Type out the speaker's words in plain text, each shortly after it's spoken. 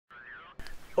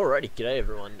Alrighty, g'day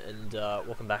everyone, and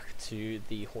welcome back to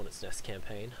the Hornets Nest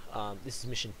campaign. This is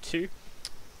mission 2.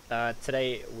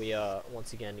 Today we are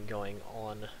once again going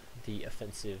on the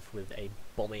offensive with a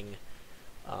bombing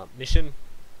mission.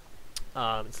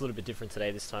 It's a little bit different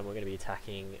today. This time we're going to be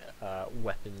attacking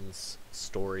weapons,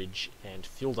 storage, and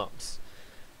fuel dumps.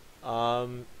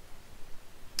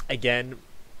 Again,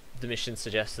 the mission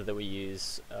suggested that we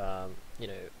use,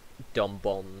 dumb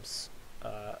bombs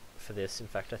for this. In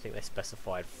fact, I think they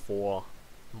specified 4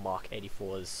 Mark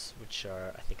 84s, which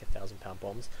are, I think, 1,000-pound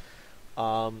bombs.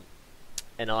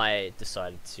 And I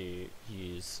decided to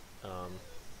use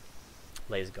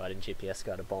laser guided and GPS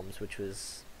guided bombs, which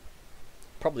was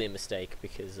probably a mistake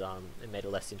because it made it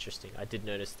less interesting. I did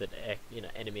notice that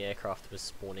enemy aircraft was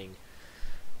spawning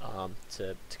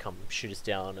to come shoot us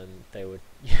down, and they were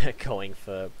going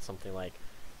for something like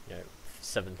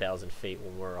 7,000 feet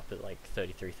when we're up at like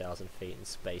 33,000 feet in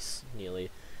space nearly.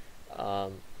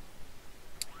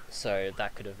 So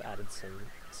that could have added some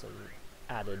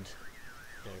added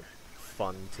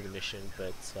fun to the mission,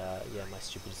 but yeah, my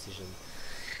stupid decision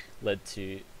led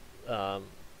to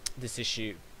this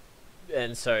issue,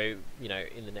 and so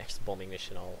in the next bombing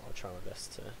mission I'll try my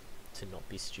best to not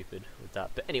be stupid with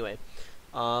that. But anyway,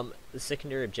 the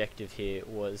secondary objective here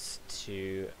was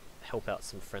to help out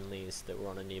some friendlies that were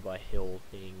on a nearby hill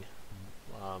being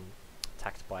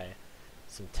attacked by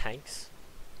some tanks.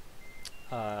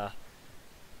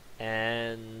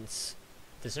 And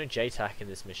there's no JTAC in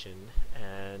this mission,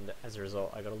 and as a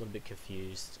result I got a little bit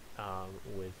confused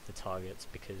with the targets,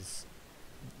 because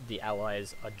the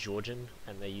allies are Georgian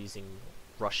and they're using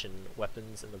Russian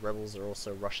weapons, and the rebels are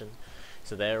also Russian,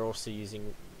 so they're also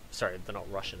using, sorry, they're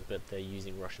not Russian, but they're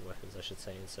using Russian weapons, I should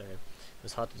say, and so it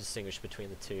was hard to distinguish between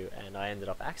the two, and I ended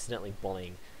up accidentally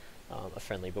bombing a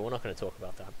friendly, but we're not going to talk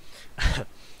about that.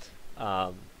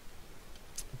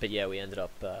 But yeah, we ended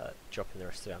up dropping the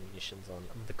rest of our munitions on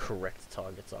the correct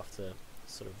targets after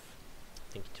sort of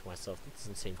thinking to myself, that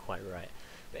doesn't seem quite right.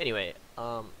 But anyway,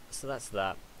 so that's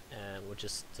that, and we'll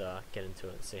just get into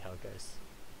it and see how it goes.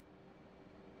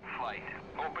 Flight,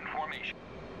 open formation.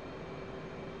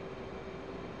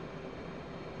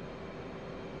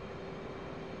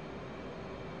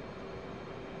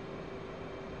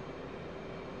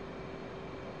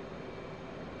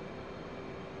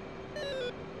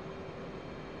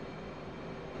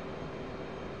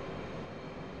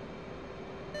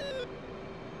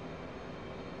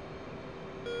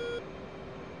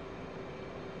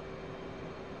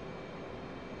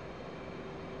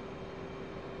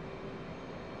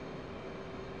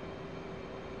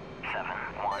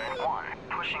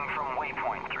 Pushing from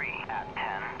waypoint 3 at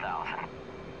 10,000.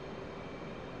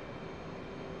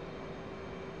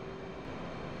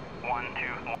 1,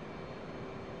 2, 1.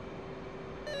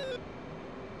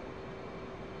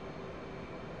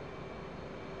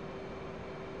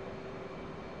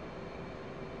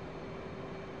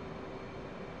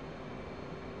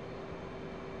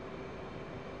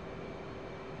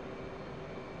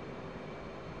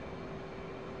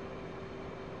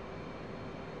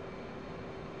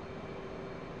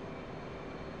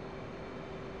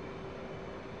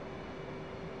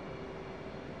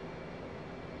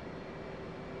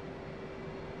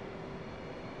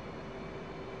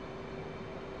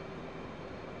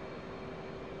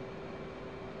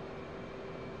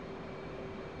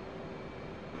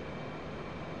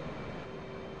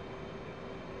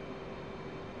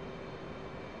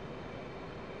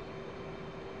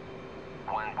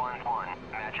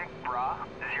 Magic Bra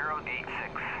 086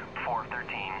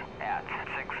 413 at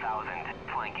 6,000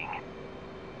 flanking.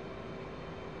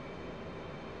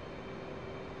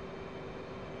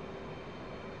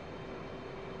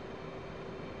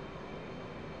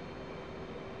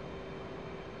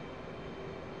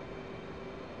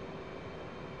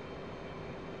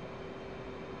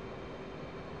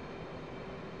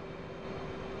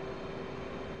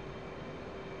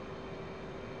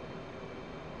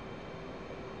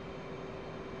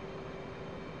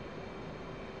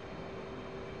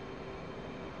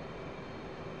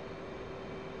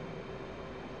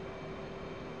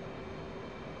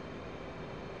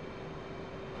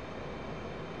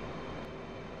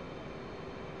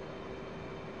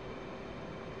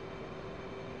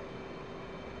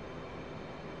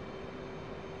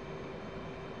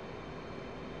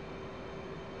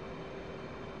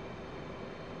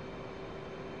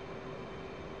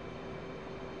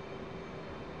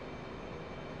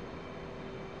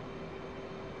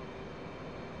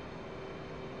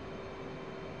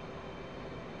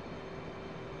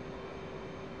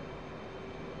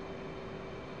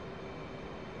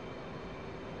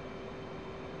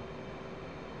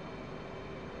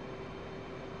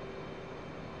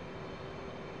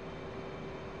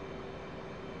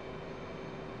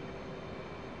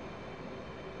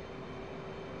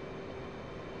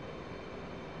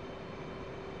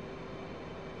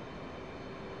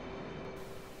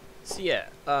 So yeah,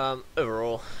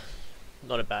 overall,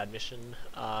 not a bad mission.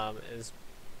 It's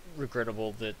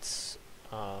regrettable that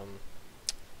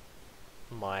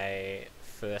my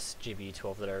first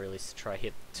GBU-12 that I released to try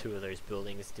hit 2 of those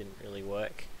buildings didn't really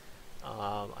work.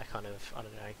 I don't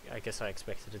know, I guess I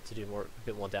expected it to do a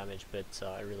bit more damage, but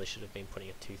I really should have been putting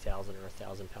a 2,000 or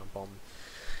 1,000 pound bomb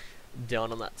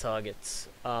down on that target.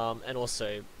 And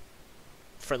also,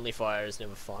 friendly fire is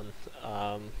never fun.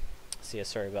 So yeah,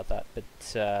 sorry about that,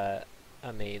 but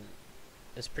I mean,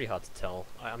 it's pretty hard to tell.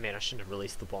 I mean, I shouldn't have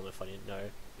released the bomb if I didn't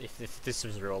know. If this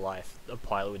was real life, a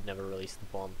pilot would never release the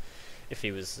bomb if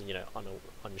he was, you know,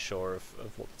 unsure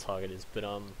of what the target is. But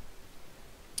I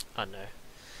don't know.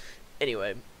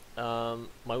 Anyway,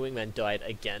 my wingman died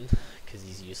again because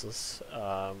he's useless.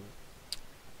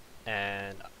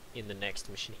 And in the next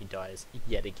mission he dies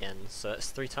yet again. So it's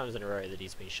 3 times in a row that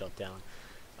he's been shot down.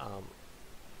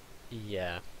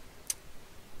 Yeah.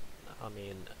 I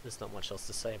mean, there's not much else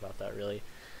to say about that, really.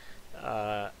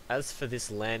 As for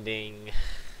this landing,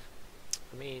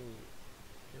 I mean,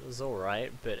 it was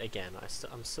alright, but again,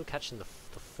 I'm still catching the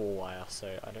 4-wire,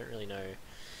 so I don't really know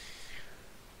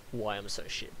why I'm so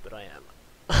shit, but I am.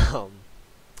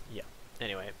 Yeah.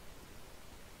 Anyway,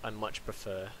 I much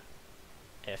prefer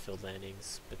airfield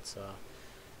landings, but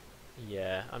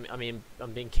yeah, I mean,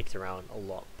 I'm being kicked around a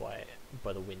lot by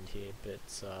the wind here,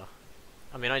 but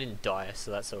I mean, I didn't die, so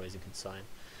that's always a good sign.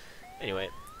 Anyway,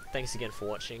 thanks again for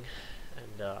watching,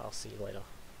 and I'll see you later.